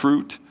 from the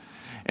fruit.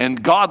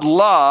 And God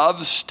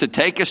loves to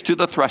take us to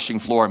the threshing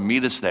floor and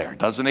meet us there,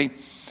 doesn't he?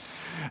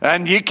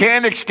 And you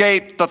can't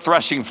escape the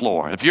threshing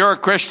floor. If you're a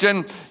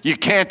Christian, you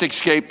can't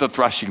escape the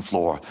threshing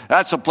floor.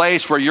 That's a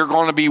place where you're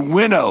going to be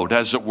winnowed,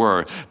 as it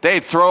were. They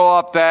throw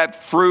up that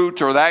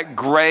fruit or that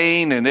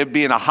grain, and it'd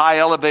be in a high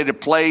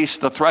elevated place,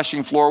 the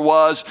threshing floor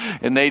was,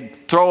 and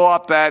they'd throw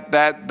up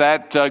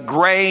that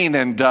grain,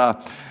 and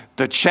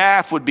the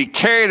chaff would be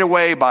carried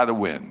away by the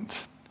wind.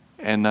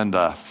 And then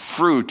the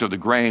fruit or the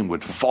grain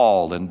would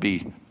fall and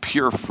be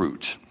pure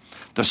fruit.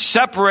 The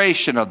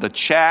separation of the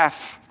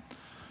chaff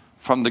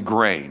from the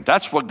grain.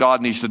 That's what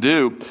God needs to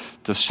do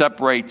to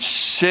separate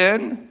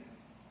sin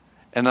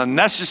and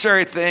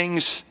unnecessary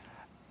things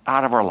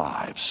out of our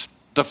lives.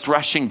 The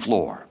threshing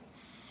floor.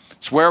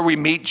 It's where we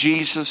meet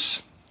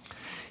Jesus.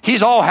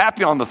 He's all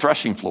happy on the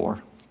threshing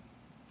floor.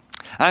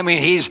 I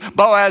mean,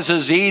 Boaz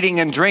is eating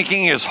and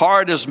drinking. His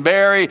heart is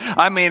merry.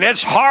 I mean,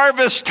 it's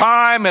harvest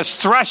time. It's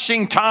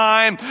threshing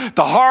time.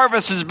 The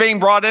harvest is being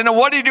brought in. And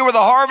what do you do with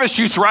the harvest?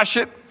 You thresh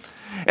it.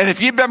 And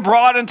if you've been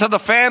brought into the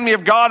family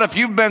of God, if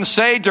you've been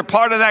saved, you're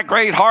part of that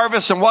great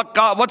harvest. And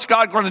what's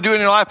God going to do in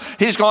your life?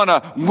 He's going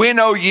to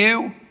winnow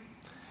you.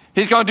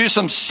 He's going to do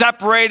some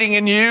separating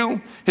in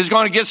you. He's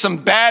going to get some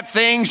bad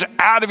things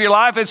out of your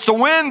life. It's the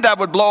wind that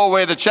would blow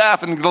away the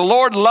chaff. And the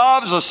Lord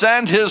loves to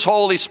send His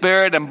Holy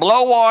Spirit and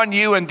blow on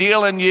you and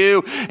deal in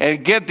you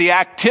and get the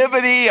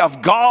activity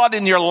of God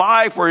in your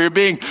life where you're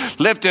being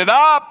lifted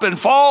up and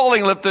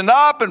falling, lifting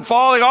up and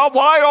falling. Oh,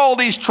 why all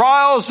these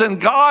trials?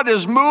 And God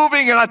is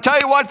moving. And I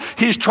tell you what,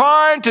 He's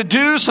trying to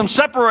do some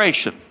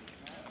separation.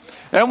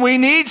 And we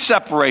need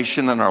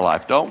separation in our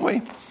life, don't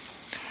we?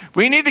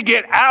 We need to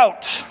get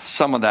out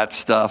some of that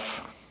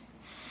stuff.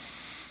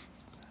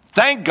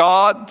 Thank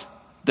God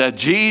that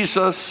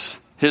Jesus,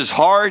 His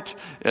heart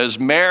is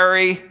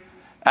merry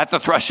at the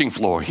threshing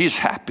floor. He's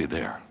happy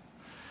there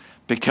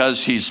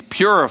because He's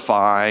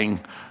purifying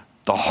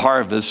the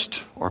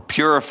harvest or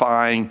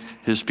purifying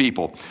His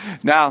people.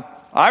 Now,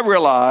 I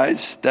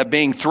realize that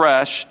being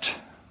threshed,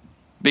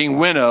 being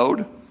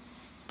winnowed,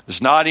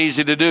 is not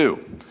easy to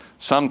do.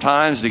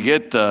 Sometimes to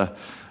get the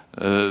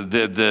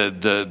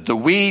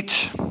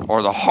wheat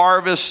or the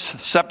harvest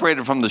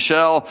separated from the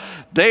shell,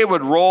 they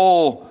would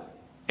roll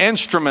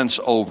instruments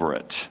over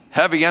it,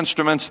 heavy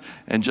instruments,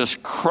 and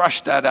just crush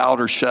that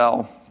outer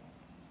shell.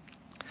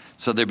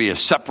 So there'd be a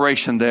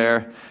separation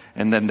there,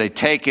 and then they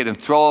take it and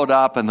throw it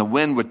up, and the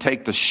wind would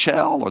take the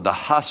shell or the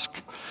husk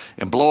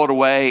and blow it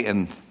away,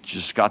 and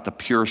just got the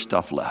pure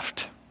stuff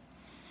left.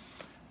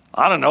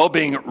 I don't know,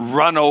 being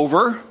run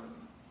over,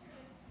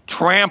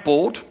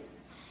 trampled,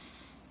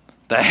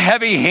 the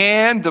heavy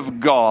hand of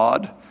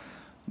God,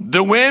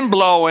 the wind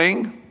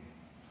blowing,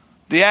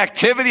 the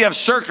activity of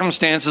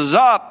circumstances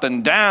up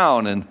and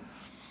down, and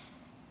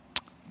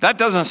that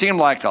doesn't seem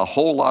like a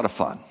whole lot of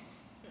fun.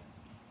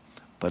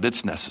 But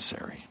it's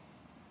necessary.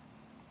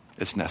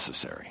 It's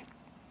necessary.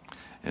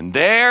 And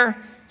there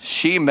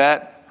she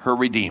met her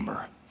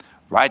Redeemer,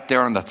 right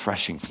there on the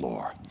threshing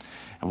floor.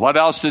 And what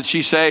else did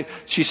she say?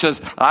 She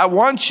says, I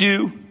want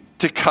you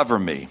to cover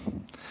me.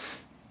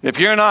 If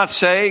you're not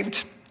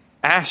saved,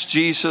 ask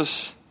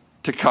Jesus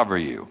to cover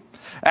you.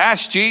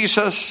 Ask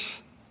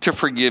Jesus to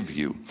forgive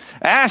you.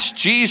 Ask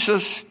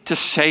Jesus to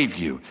save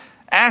you.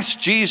 Ask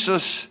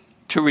Jesus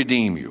to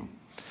redeem you.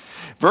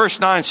 Verse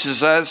 9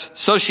 says,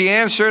 so she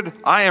answered,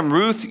 I am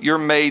Ruth, your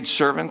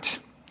maidservant.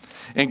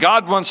 And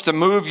God wants to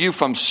move you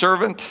from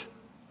servant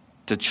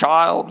to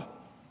child,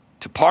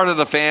 to part of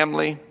the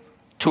family,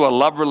 to a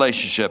love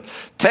relationship.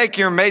 Take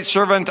your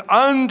maidservant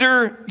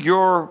under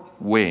your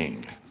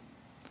wing.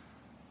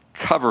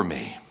 Cover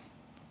me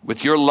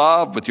with your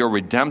love, with your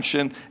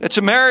redemption. It's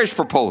a marriage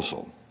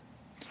proposal.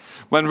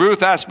 When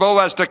Ruth asked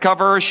Boaz to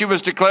cover her, she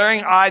was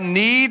declaring, I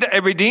need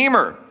a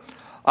redeemer.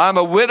 I'm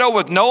a widow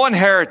with no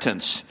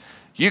inheritance.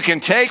 You can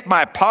take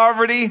my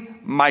poverty,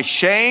 my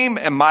shame,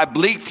 and my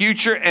bleak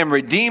future and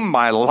redeem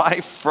my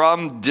life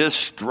from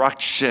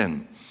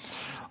destruction.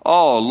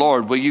 Oh,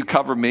 Lord, will you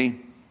cover me?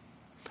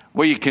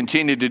 Will you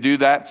continue to do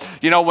that?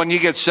 You know, when you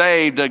get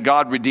saved,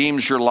 God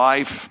redeems your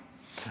life.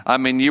 I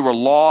mean, you were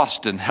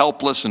lost and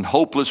helpless and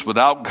hopeless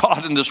without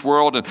God in this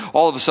world. And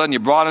all of a sudden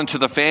you're brought into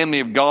the family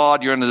of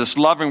God. You're in this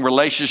loving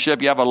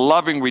relationship. You have a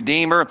loving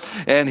Redeemer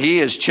and He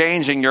is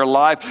changing your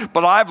life.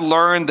 But I've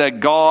learned that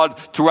God,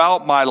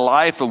 throughout my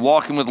life of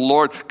walking with the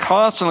Lord,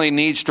 constantly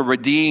needs to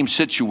redeem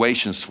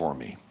situations for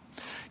me.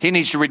 He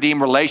needs to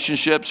redeem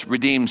relationships,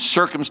 redeem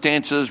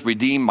circumstances,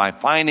 redeem my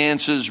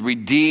finances,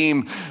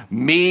 redeem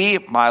me,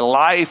 my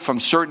life from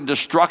certain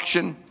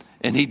destruction.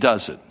 And He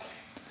does it.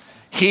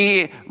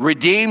 He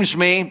redeems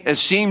me, it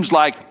seems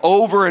like,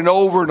 over and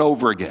over and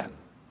over again.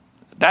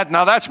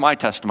 Now that's my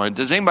testimony.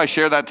 Does anybody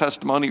share that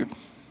testimony?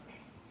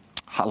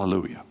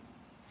 Hallelujah.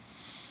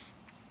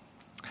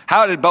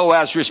 How did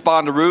Boaz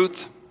respond to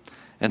Ruth?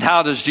 And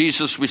how does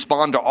Jesus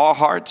respond to our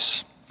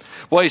hearts?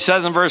 Well, he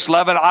says in verse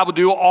 11, I will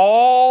do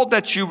all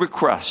that you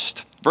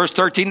request. Verse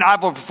 13, I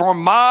will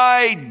perform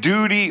my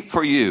duty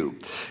for you.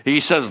 He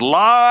says,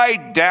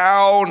 lie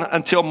down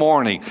until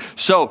morning.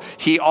 So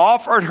he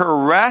offered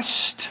her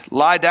rest,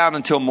 lie down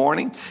until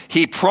morning.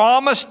 He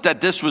promised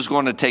that this was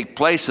going to take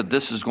place, that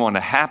this is going to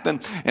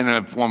happen.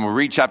 And when we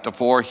read chapter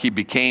 4, he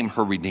became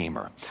her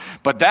redeemer.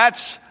 But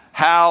that's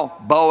how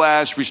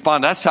Boaz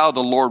responds. That's how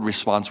the Lord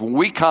responds. When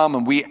we come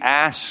and we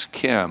ask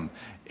him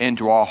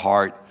into our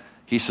heart,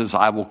 he says,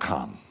 I will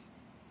come.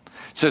 He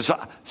says,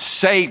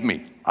 save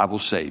me, I will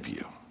save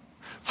you.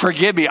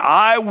 Forgive me,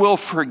 I will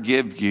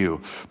forgive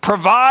you.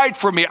 Provide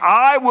for me,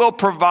 I will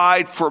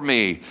provide for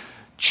me.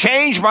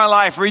 Change my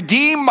life,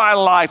 redeem my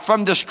life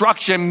from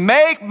destruction.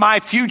 Make my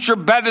future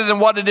better than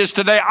what it is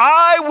today.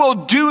 I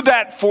will do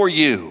that for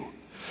you.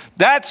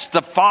 That's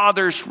the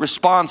Father's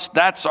response.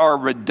 That's our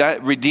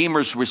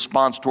Redeemer's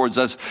response towards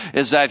us,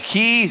 is that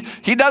he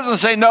doesn't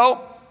say,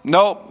 no,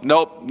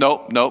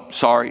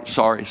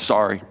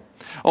 sorry.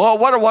 Oh,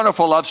 what a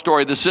wonderful love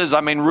story this is.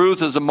 I mean,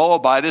 Ruth is a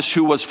Moabitess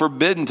who was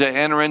forbidden to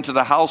enter into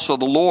the house of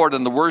the Lord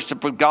and the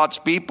worship of God's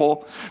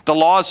people. The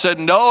law said,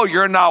 no,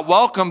 you're not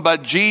welcome.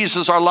 But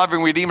Jesus, our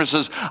loving Redeemer,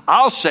 says,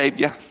 I'll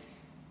save you.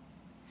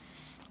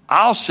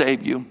 I'll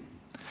save you.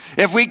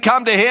 If we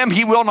come to him,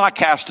 he will not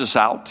cast us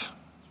out.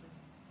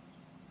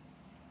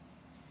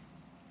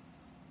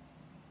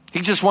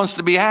 He just wants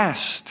to be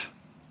asked.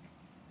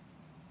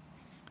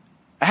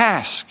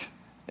 Ask,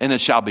 and it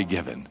shall be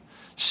given.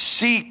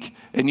 Seek,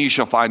 and you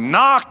shall find.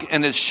 Knock,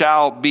 and it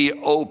shall be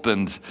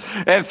opened.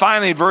 And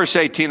finally, verse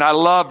 18. I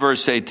love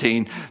verse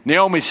 18.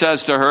 Naomi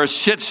says to her,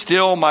 sit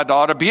still, my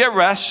daughter. Be at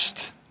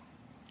rest.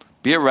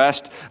 Be at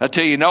rest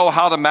until you know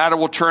how the matter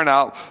will turn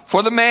out.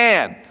 For the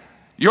man,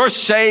 your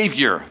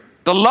Savior,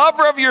 the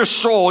lover of your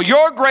soul,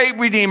 your great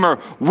Redeemer,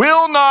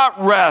 will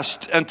not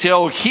rest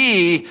until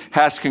he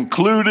has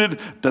concluded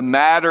the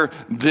matter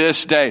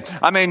this day.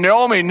 I mean,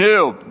 Naomi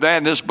knew,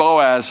 man, this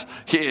Boaz,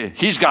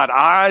 he's got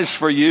eyes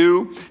for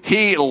you.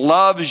 He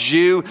loves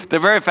you. The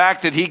very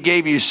fact that he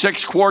gave you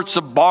 6 quarts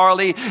of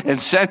barley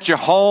and sent you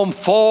home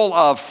full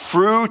of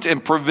fruit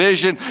and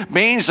provision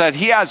means that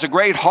he has a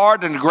great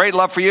heart and a great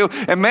love for you.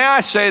 And may I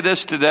say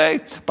this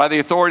today, by the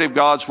authority of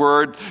God's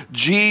word,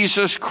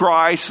 Jesus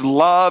Christ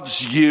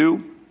loves you.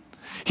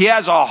 He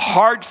has a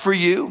heart for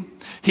you.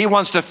 He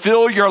wants to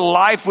fill your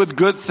life with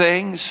good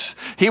things.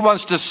 He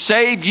wants to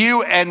save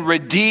you and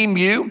redeem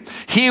you.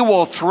 He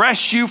will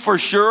thresh you for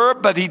sure,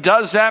 but he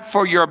does that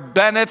for your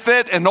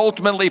benefit and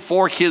ultimately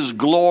for his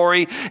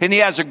glory. And he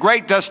has a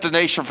great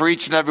destination for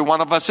each and every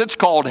one of us. It's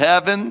called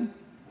heaven,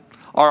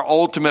 our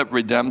ultimate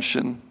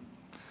redemption.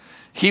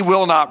 He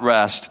will not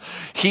rest.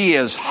 He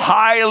is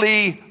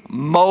highly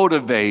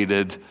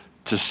motivated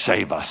to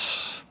save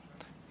us,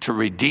 to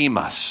redeem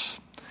us,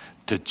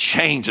 to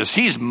change us.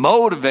 He's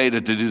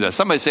motivated to do that.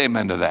 Somebody say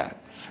amen to that.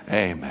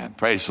 Amen.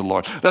 Praise the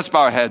Lord. Let's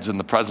bow our heads in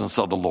the presence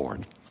of the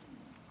Lord.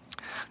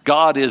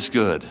 God is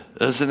good,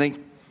 isn't he?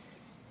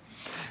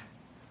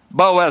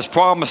 Boaz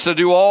promised to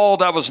do all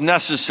that was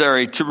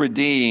necessary to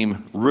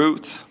redeem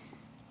Ruth.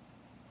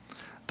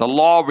 The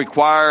law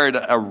required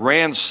a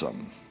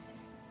ransom.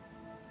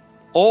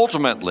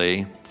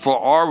 Ultimately, for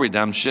our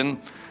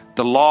redemption,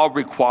 the law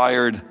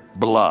required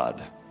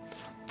blood.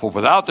 For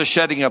without the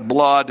shedding of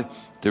blood,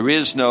 there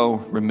is no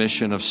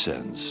remission of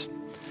sins.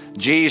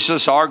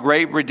 Jesus, our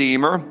great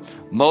Redeemer,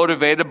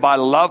 motivated by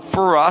love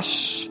for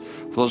us,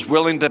 was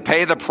willing to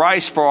pay the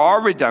price for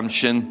our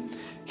redemption,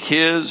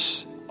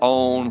 his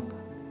own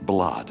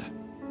blood.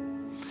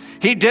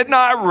 He did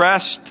not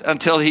rest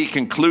until he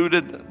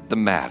concluded the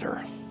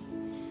matter.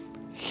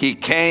 He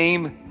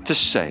came to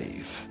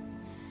save.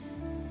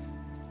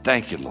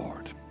 Thank you,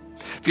 Lord.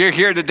 If you're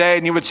here today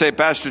and you would say,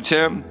 Pastor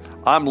Tim,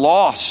 I'm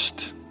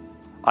lost.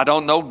 I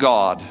don't know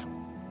God.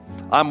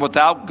 I'm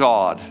without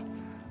God.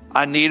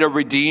 I need a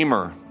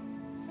Redeemer.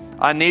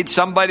 I need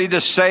somebody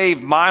to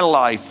save my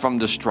life from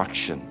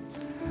destruction.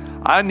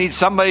 I need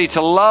somebody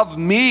to love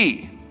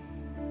me,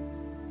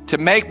 to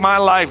make my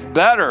life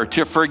better,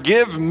 to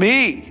forgive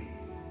me.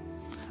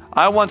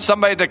 I want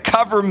somebody to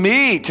cover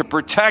me, to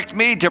protect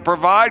me, to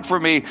provide for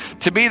me,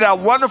 to be that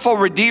wonderful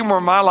Redeemer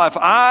in my life.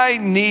 I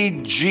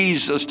need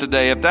Jesus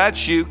today. If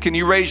that's you, can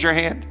you raise your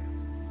hand?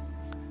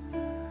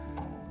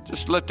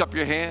 Just lift up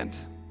your hand.